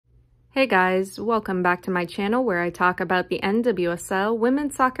Hey guys, welcome back to my channel where I talk about the NWSL,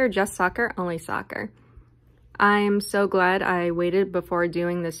 women's soccer, just soccer, only soccer. I'm so glad I waited before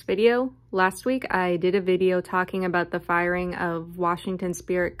doing this video. Last week I did a video talking about the firing of Washington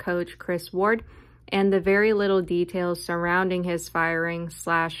Spirit coach Kris Ward and the very little details surrounding his firing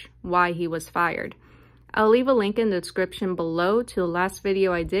 / why he was fired. I'll leave a link in the description below to the last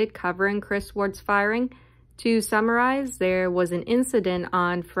video I did covering Kris Ward's firing. To summarize, there was an incident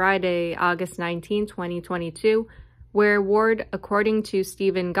on Friday, August 19, 2022, where Ward, according to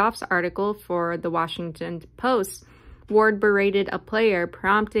Stephen Goff's article for the Washington Post, Ward berated a player,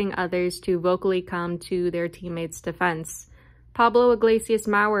 prompting others to vocally come to their teammates' defense. Pablo Iglesias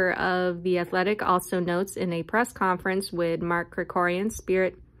Maurer of The Athletic also notes in a press conference with Mark Krikorian,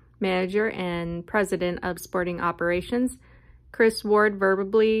 Spirit manager and president of sporting operations, Kris Ward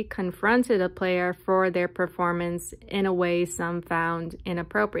verbally confronted a player for their performance in a way some found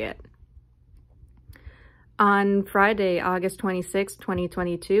inappropriate. On Friday, August 26,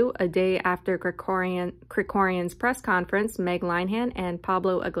 2022, a day after Krikorian's press conference, Linehan and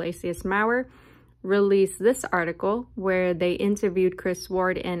Pablo Iglesias Maurer released this article where they interviewed Kris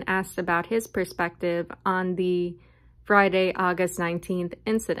Ward and asked about his perspective on the Friday, August 19th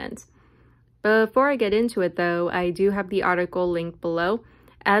incident. Before I get into it though, I do have the article linked below.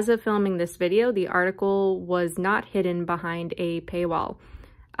 As of filming this video, the article was not hidden behind a paywall.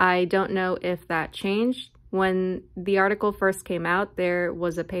 I don't know if that changed. When the article first came out, there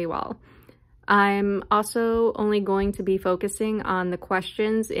was a paywall. I'm also only going to be focusing on the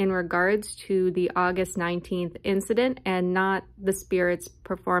questions in regards to the August 19th incident and not the Spirit's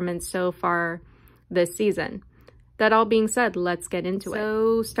performance so far this season. That all being said, let's get into it.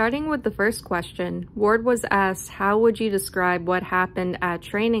 So, starting with the first question, Ward was asked, how would you describe what happened at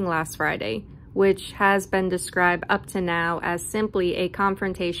training last Friday, which has been described up to now as simply a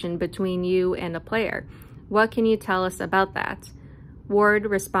confrontation between you and a player. What can you tell us about that? Ward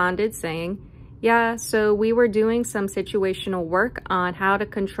responded saying, yeah, so we were doing some situational work on how to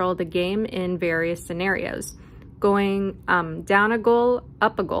control the game in various scenarios, going down a goal,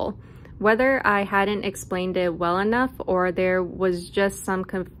 up a goal. Whether I hadn't explained it well enough or there was just some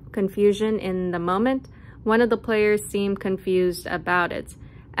confusion in the moment, one of the players seemed confused about it.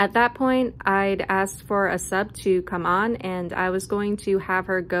 At that point, I'd asked for a sub to come on and I was going to have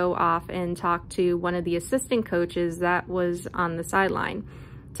her go off and talk to one of the assistant coaches that was on the sideline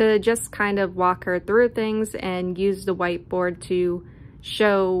to just kind of walk her through things and use the whiteboard to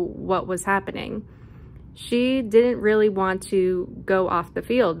show what was happening. She didn't really want to go off the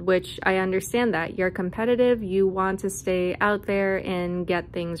field, which I understand that. You're competitive, you want to stay out there and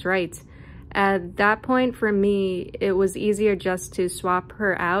get things right. At that point, for me, it was easier just to swap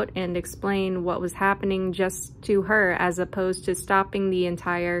her out and explain what was happening just to her as opposed to stopping the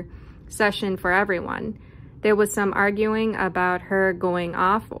entire session for everyone. There was some arguing about her going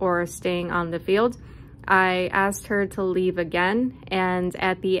off or staying on the field. I asked her to leave again, and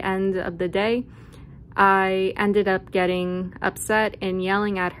at the end of the day, I ended up getting upset and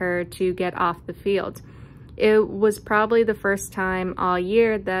yelling at her to get off the field. It was probably the first time all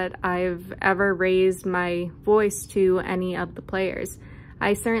year that I've ever raised my voice to any of the players.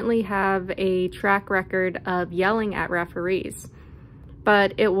 I certainly have a track record of yelling at referees,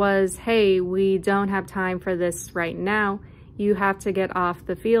 but it was, hey, we don't have time for this right now. You have to get off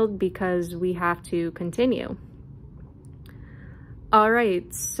the field because we have to continue.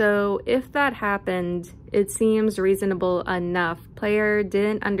 Alright, so if that happened, it seems reasonable enough. Player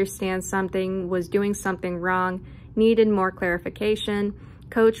didn't understand something, was doing something wrong, needed more clarification.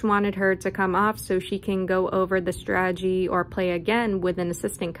 Coach wanted her to come off so she can go over the strategy or play again with an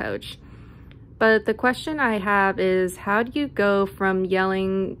assistant coach. But the question I have is, how do you go from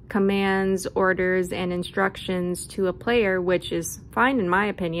yelling commands, orders, and instructions to a player, which is fine in my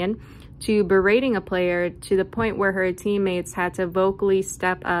opinion, to berating a player to the point where her teammates had to vocally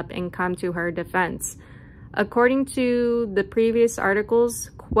step up and come to her defense? According to the previous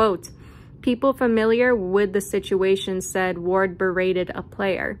articles, quote, people familiar with the situation said Ward berated a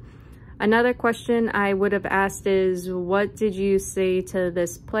player. Another question I would have asked is, what did you say to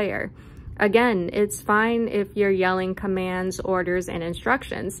this player? Again, it's fine if you're yelling commands, orders, and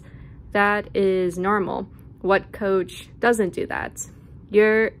instructions. That is normal. What coach doesn't do that?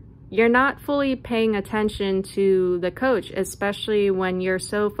 You're not fully paying attention to the coach, especially when you're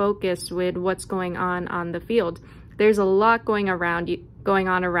so focused with what's going on the field. There's a lot going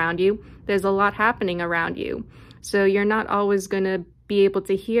on around you. There's a lot happening around you. So you're not always going to be able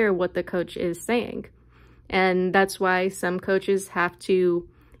to hear what the coach is saying. And that's why some coaches have to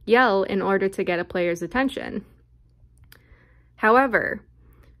yell in order to get a player's attention. However,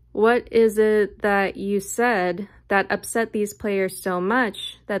 What is it that you said that upset these players so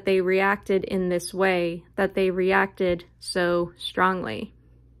much that they reacted in this way, that they reacted so strongly?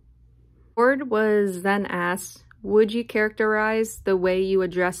 Ward was then asked, would you characterize the way you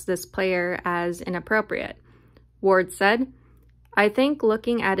addressed this player as inappropriate? Ward said, I think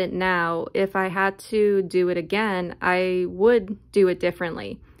looking at it now, if I had to do it again, I would do it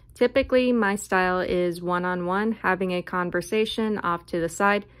differently. Typically, my style is one-on-one, having a conversation off to the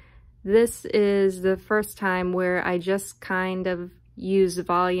side. This is the first time where I just kind of use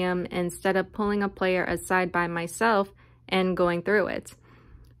volume instead of pulling a player aside by myself and going through it.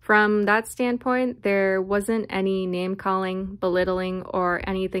 From that standpoint, there wasn't any name-calling, belittling, or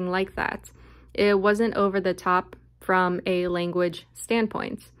anything like that. It wasn't over the top from a language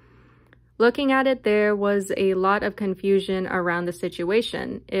standpoint. Looking at it, there was a lot of confusion around the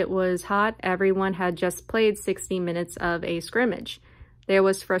situation. It was hot. Everyone had just played 60 minutes of a scrimmage. There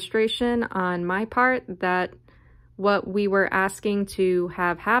was frustration on my part that what we were asking to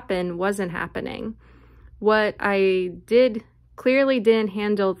have happen wasn't happening. What I did clearly didn't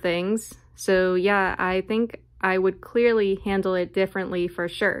handle things, so yeah, I think I would clearly handle it differently for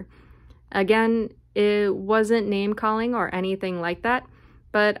sure. Again, it wasn't name calling or anything like that,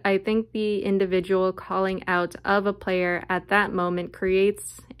 but I think the individual calling out of a player at that moment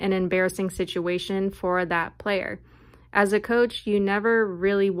creates an embarrassing situation for that player. As a coach, you never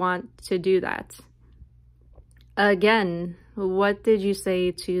really want to do that. Again, what did you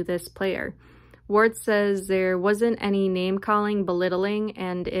say to this player? Ward says there wasn't any name-calling, belittling,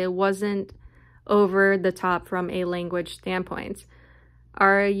 and it wasn't over the top from a language standpoint.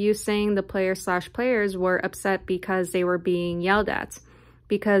 Are you saying the player/players were upset because they were being yelled at?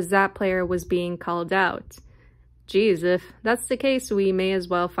 Because that player was being called out? Geez, if that's the case, we may as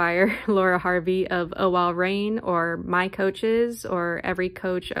well fire Laura Harvey of OL Reign or my coaches or every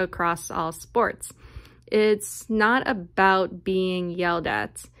coach across all sports. It's not about being yelled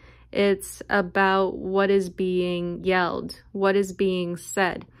at. It's about what is being yelled, what is being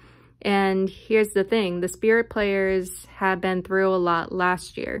said. And here's the thing, the Spirit players have been through a lot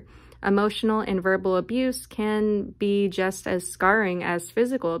last year. Emotional and verbal abuse can be just as scarring as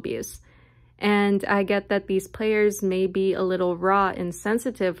physical abuse. And I get that these players may be a little raw and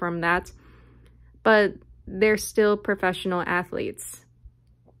sensitive from that, but they're still professional athletes.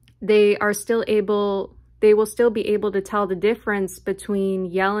 They will still be able to tell the difference between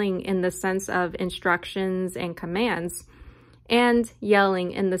yelling in the sense of instructions and commands and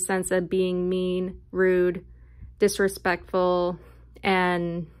yelling in the sense of being mean, rude, disrespectful,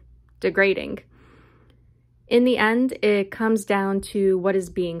 and degrading. In the end, it comes down to what is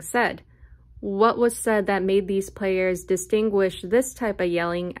being said. What was said that made these players distinguish this type of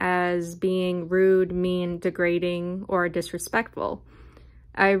yelling as being rude, mean, degrading, or disrespectful?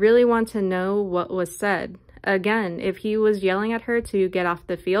 I really want to know what was said. Again, if he was yelling at her to get off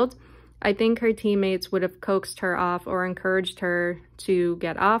the field, I think her teammates would have coaxed her off or encouraged her to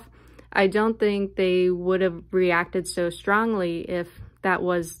get off. I don't think they would have reacted so strongly if that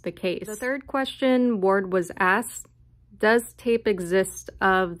was the case. The third question Ward was asked, does tape exist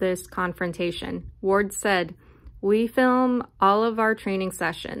of this confrontation? Ward said, we film all of our training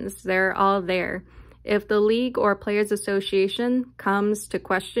sessions. They're all there. If the league or Players Association comes to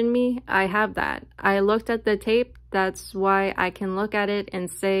question me, I have that. I looked at the tape. That's why I can look at it and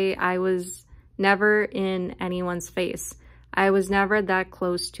say I was never in anyone's face. I was never that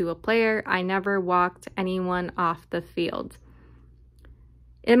close to a player. I never walked anyone off the field.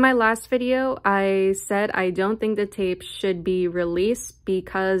 In my last video, I said I don't think the tape should be released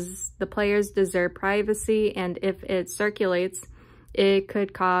because the players deserve privacy, and if it circulates, it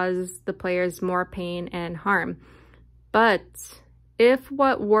could cause the players more pain and harm. But if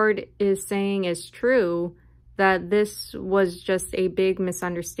what Ward is saying is true, that this was just a big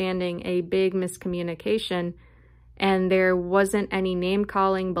misunderstanding, a big miscommunication, and there wasn't any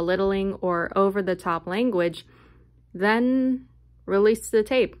name-calling, belittling, or over-the-top language, then release the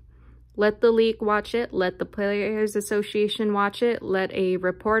tape. Let the league watch it, let the Players Association watch it, let a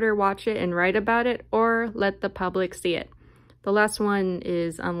reporter watch it and write about it, or let the public see it. The last one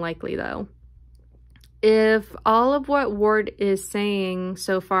is unlikely, though. If all of what Ward is saying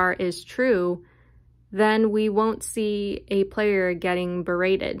so far is true, then we won't see a player getting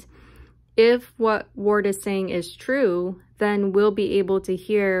berated. If what Ward is saying is true, then we'll be able to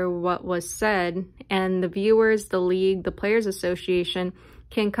hear what was said, and the viewers, the league, the Players Association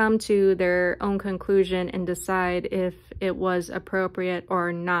can come to their own conclusion and decide if it was appropriate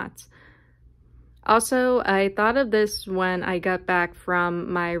or not. Also, I thought of this when I got back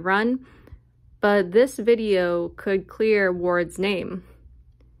from my run, but this video could clear Ward's name.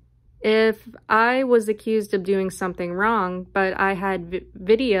 If I was accused of doing something wrong, but I had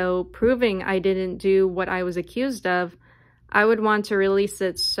video proving I didn't do what I was accused of, I would want to release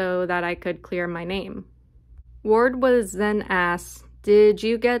it so that I could clear my name. Ward was then asked, did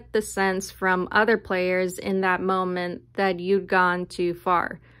you get the sense from other players in that moment that you'd gone too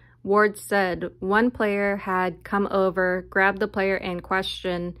far? Ward said one player had come over, grabbed the player in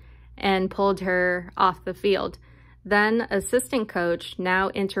question, and pulled her off the field. Then assistant coach,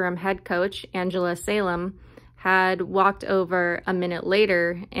 now interim head coach, Angela Salem, had walked over a minute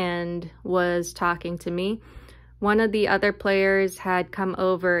later and was talking to me. One of the other players had come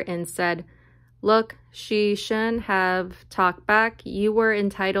over and said, look, she shouldn't have talked back. You were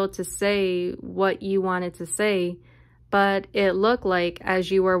entitled to say what you wanted to say, but it looked like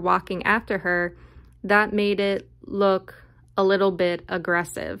as you were walking after her, that made it look a little bit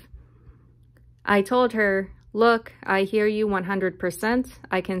aggressive. I told her, look, I hear you 100%.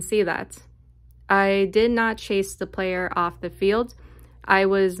 I can see that. I did not chase the player off the field. I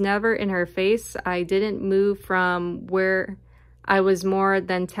was never in her face. I didn't move from where I was more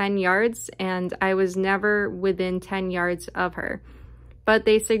than 10 yards, and I was never within 10 yards of her. But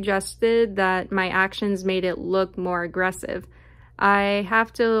they suggested that my actions made it look more aggressive. I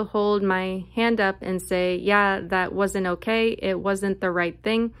have to hold my hand up and say, yeah, that wasn't okay. It wasn't the right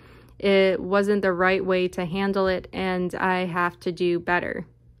thing. It wasn't the right way to handle it, and I have to do better.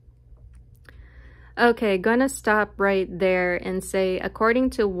 Okay, gonna stop right there and say,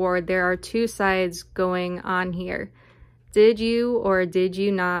 according to Ward, there are two sides going on here. Did you or did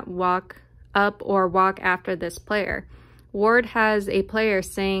you not walk up or walk after this player? Ward has a player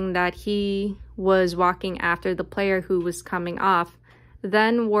saying that he was walking after the player who was coming off.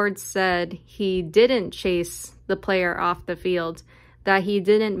 Then Ward said he didn't chase the player off the field, that he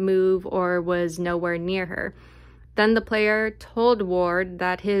didn't move or was nowhere near her. Then the player told Ward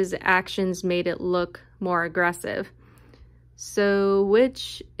that his actions made it look more aggressive. So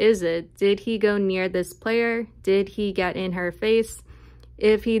which is it? Did he go near this player? Did he get in her face?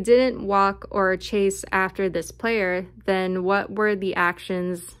 If he didn't walk or chase after this player, then what were the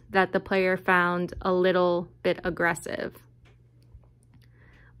actions that the player found a little bit aggressive?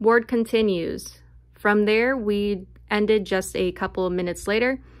 Ward continues. From there, we ended just a couple of minutes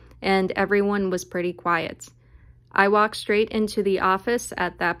later, and everyone was pretty quiet. I walked straight into the office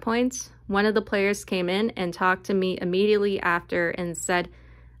at that point. One of the players came in and talked to me immediately after and said,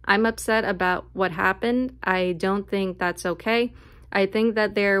 I'm upset about what happened. I don't think that's okay. I think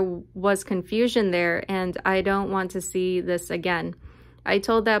that there was confusion there, and I don't want to see this again. I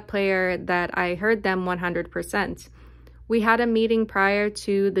told that player that I heard them 100%. We had a meeting prior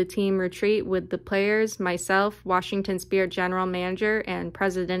to the team retreat with the players, myself, Washington Spirit General Manager and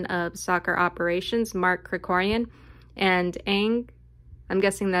President of Soccer Operations, Mark Krikorian, and I'm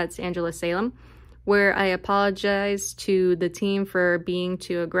guessing that's Angela Salem, where I apologized to the team for being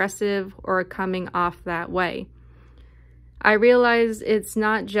too aggressive or coming off that way. I realize it's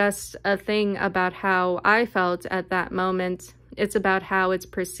not just a thing about how I felt at that moment, it's about how it's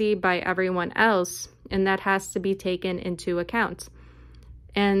perceived by everyone else, and that has to be taken into account.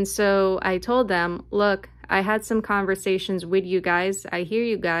 And so I told them, look, I had some conversations with you guys. I hear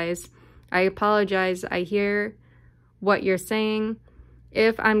you guys. I apologize. I hear what you're saying.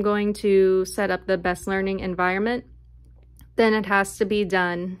 If I'm going to set up the best learning environment, then it has to be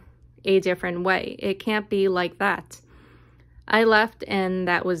done a different way. It can't be like that. I left and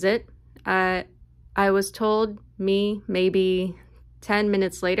that was it. I was told maybe 10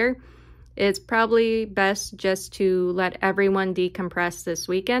 minutes later, it's probably best just to let everyone decompress this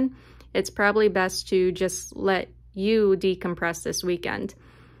weekend. It's probably best to just let you decompress this weekend.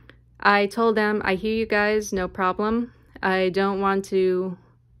 I told them, I hear you guys, no problem. I don't want to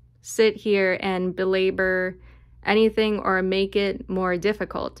sit here and belabor anything or make it more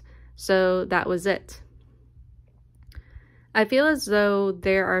difficult. So that was it. I feel as though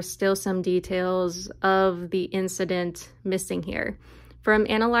there are still some details of the incident missing here. From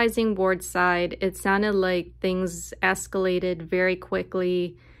analyzing Ward's side, it sounded like things escalated very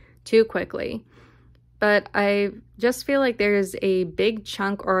quickly, too quickly. But I just feel like there's a big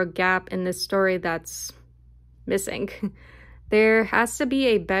chunk or a gap in this story that's missing. There has to be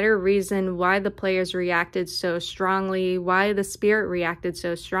a better reason why the players reacted so strongly, why the Spirit reacted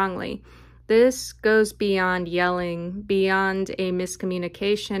so strongly. This goes beyond yelling, beyond a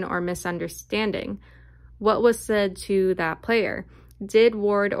miscommunication or misunderstanding. What was said to that player? Did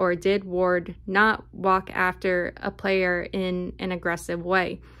Ward or did Ward not walk after a player in an aggressive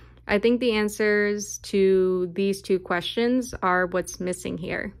way? I think the answers to these two questions are what's missing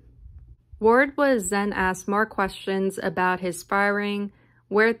here. Ward was then asked more questions about his firing,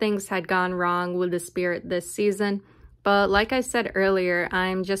 where things had gone wrong with the Spirit this season. But like I said earlier,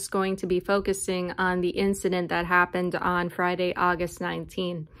 I'm just going to be focusing on the incident that happened on Friday, August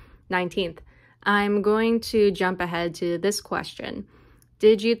 19th. I'm going to jump ahead to this question.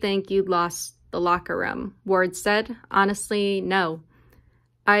 Did you think you'd lost the locker room? Ward said, honestly, no.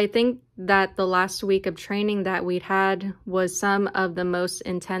 I think that the last week of training that we'd had was some of the most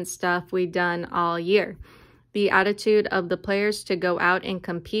intense stuff we'd done all year. The attitude of the players to go out and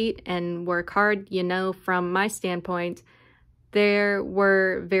compete and work hard, from my standpoint, there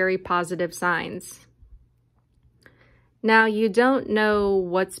were very positive signs. Now, you don't know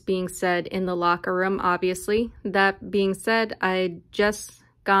what's being said in the locker room, obviously. That being said, I'd just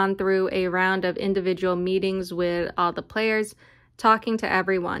gone through a round of individual meetings with all the players, talking to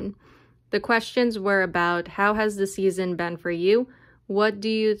everyone. The questions were about how has the season been for you? What do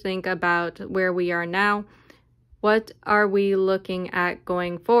you think about where we are now? What are we looking at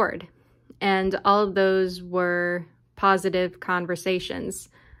going forward? And all of those were positive conversations.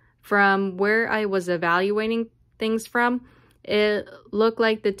 From where I was evaluating things from, it looked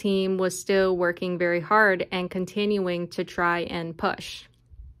like the team was still working very hard and continuing to try and push.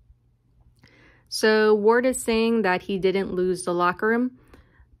 So Ward is saying that he didn't lose the locker room,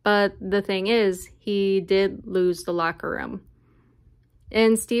 but the thing is, he did lose the locker room.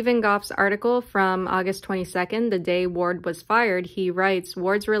 In Stephen Goff's article from August 22nd, the day Ward was fired, he writes,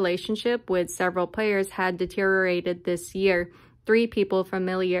 Ward's relationship with several players had deteriorated this year. Three people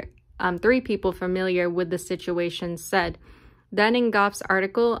familiar with the situation said. Then in Goff's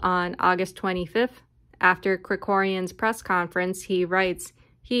article on August 25th, after Krikorian's press conference, he writes,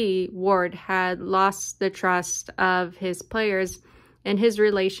 Ward, had lost the trust of his players and his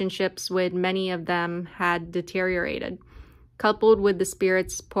relationships with many of them had deteriorated. Coupled with the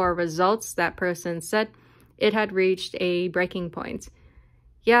Spirit's poor results, that person said, it had reached a breaking point.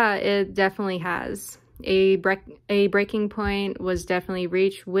 Yeah, it definitely has. A breaking point was definitely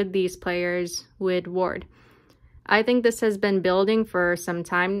reached with these players, with Ward. I think this has been building for some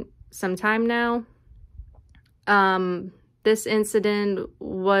time now. This incident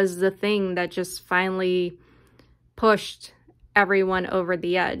was the thing that just finally pushed everyone over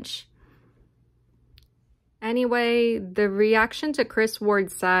the edge. Anyway, the reaction to Kris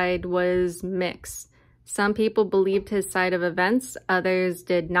Ward's side was mixed. Some people believed his side of events, others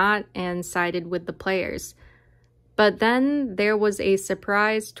did not and sided with the players. But then there was a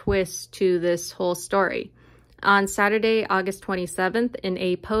surprise twist to this whole story. On Saturday, August 27th, in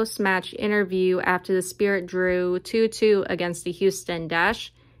a post-match interview after the Spirit drew 2-2 against the Houston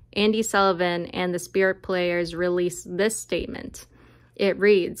Dash, Andy Sullivan and the Spirit players released this statement. It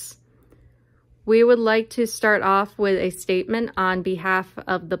reads, "We would like to start off with a statement on behalf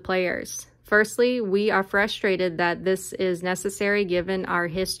of the players. Firstly, we are frustrated that this is necessary given our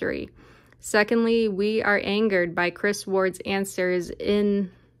history. Secondly, we are angered by Kris Ward's answers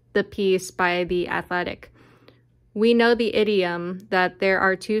in the piece by The Athletic. We know the idiom that there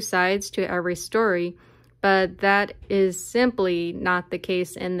are two sides to every story, but that is simply not the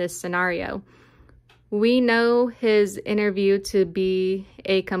case in this scenario. We know his interview to be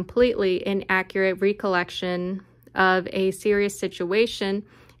a completely inaccurate recollection of a serious situation,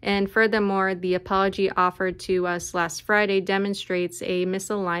 and furthermore, the apology offered to us last Friday demonstrates a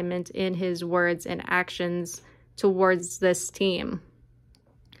misalignment in his words and actions towards this team.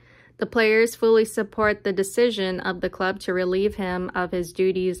 The players fully support the decision of the club to relieve him of his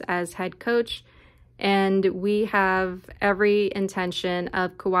duties as head coach, and we have every intention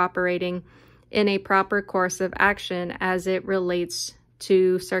of cooperating in a proper course of action as it relates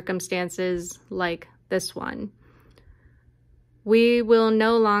to circumstances like this one. We will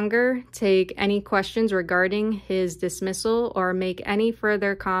no longer take any questions regarding his dismissal or make any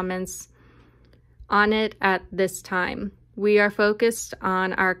further comments on it at this time. We are focused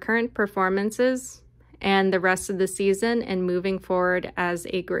on our current performances and the rest of the season and moving forward as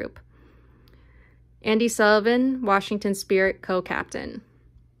a group." Andy Sullivan, Washington Spirit co-captain.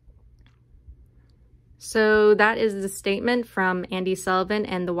 So that is the statement from Andy Sullivan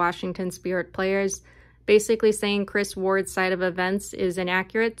and the Washington Spirit players, basically saying Kris Ward's side of events is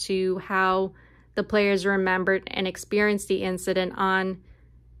inaccurate to how the players remembered and experienced the incident on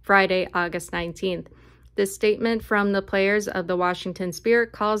Friday, August 19th. This statement from the players of the Washington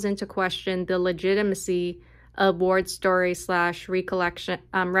Spirit calls into question the legitimacy of Ward's story / recollection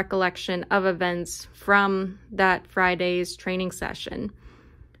of events from that Friday's training session.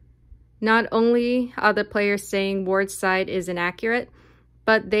 Not only are the players saying Ward's side is inaccurate,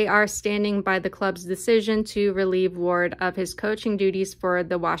 but they are standing by the club's decision to relieve Ward of his coaching duties for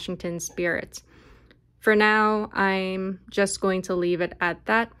the Washington Spirit. For now, I'm just going to leave it at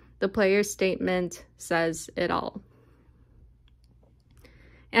that. The player's statement says it all.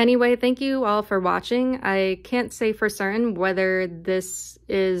 Anyway, thank you all for watching. I can't say for certain whether this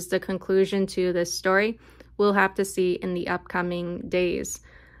is the conclusion to this story. We'll have to see in the upcoming days.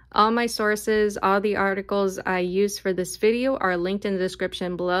 All my sources, all the articles I used for this video are linked in the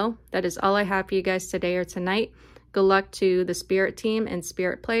description below. That is all I have for you guys today or tonight. Good luck to the Spirit team and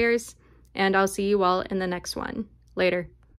Spirit players, and I'll see you all in the next one. Later.